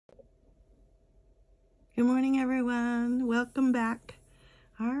Good morning, everyone. Welcome back.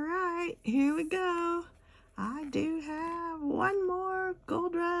 All right, here we go. I do have one more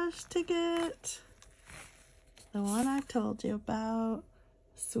Gold Rush ticket. The one I told you about.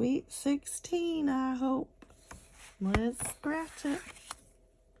 Sweet 16, I hope. Let's scratch it.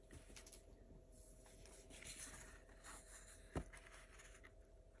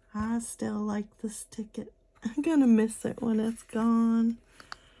 I still like this ticket. I'm gonna miss it when it's gone.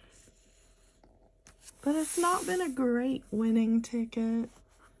 But it's not been a great winning ticket.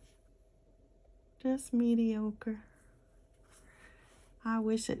 Just mediocre. I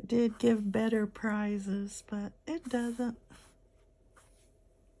wish it did give better prizes, but it doesn't.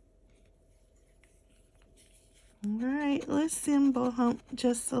 Alright, let's symbol hump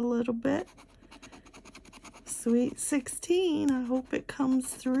just a little bit. Sweet 16, I hope it comes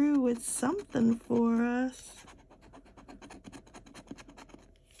through with something for us.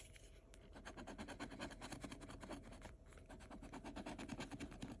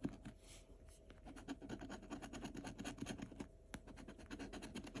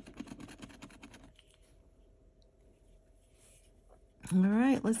 All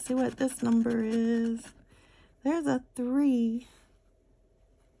right, let's see what this number is. There's a 3.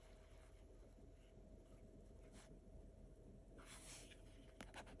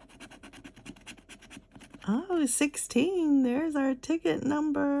 Oh, 16. There's our ticket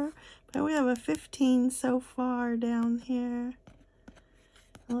number. But we have a 15 so far down here.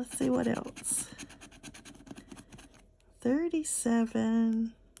 Let's see what else.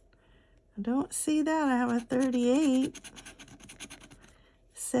 37. I don't see that. I have a 38.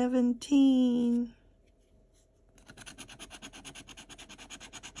 17.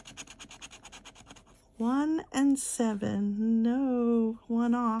 1 and 7. No,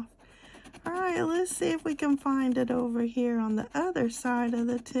 one off. All right, let's see if we can find it over here on the other side of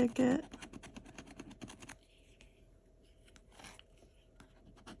the ticket.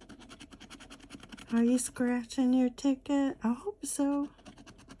 Are you scratching your ticket? I hope so.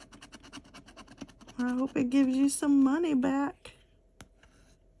 I hope it gives you some money back.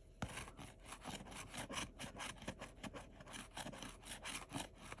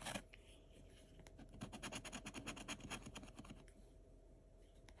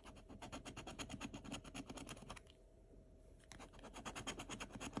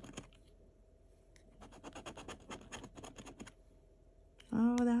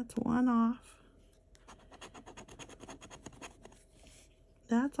 Oh, that's one off.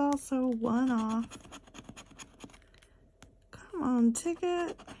 That's also one off. Come on,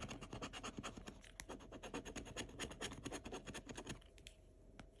 ticket.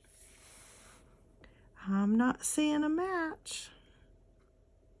 I'm not seeing a match.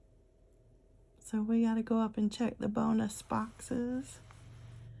 So we gotta go up and check the bonus boxes.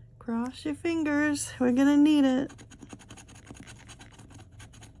 Cross your fingers. We're gonna need it.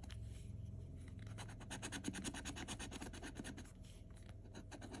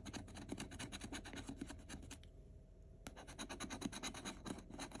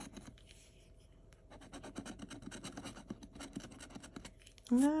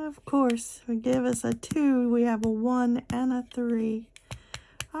 Of course, we give us a 2. We have a 1 and a 3.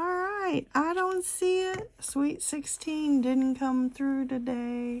 All right, I don't see it. Sweet 16 didn't come through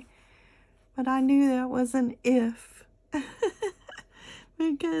today, but I knew that was an if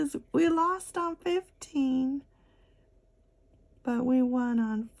because we lost on 15, but we won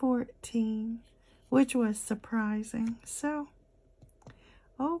on 14, which was surprising. So,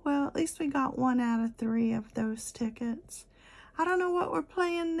 oh well, at least we got 1 out of 3 of those tickets. I don't know what we're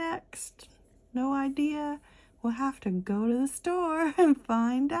playing next. No idea. We'll have to go to the store and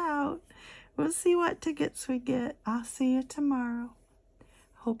find out. We'll see what tickets we get. I'll see you tomorrow.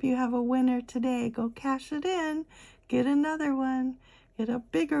 Hope you have a winner today. Go cash it in. Get another one. Get a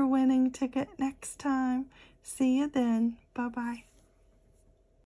bigger winning ticket next time. See you then. Bye-bye.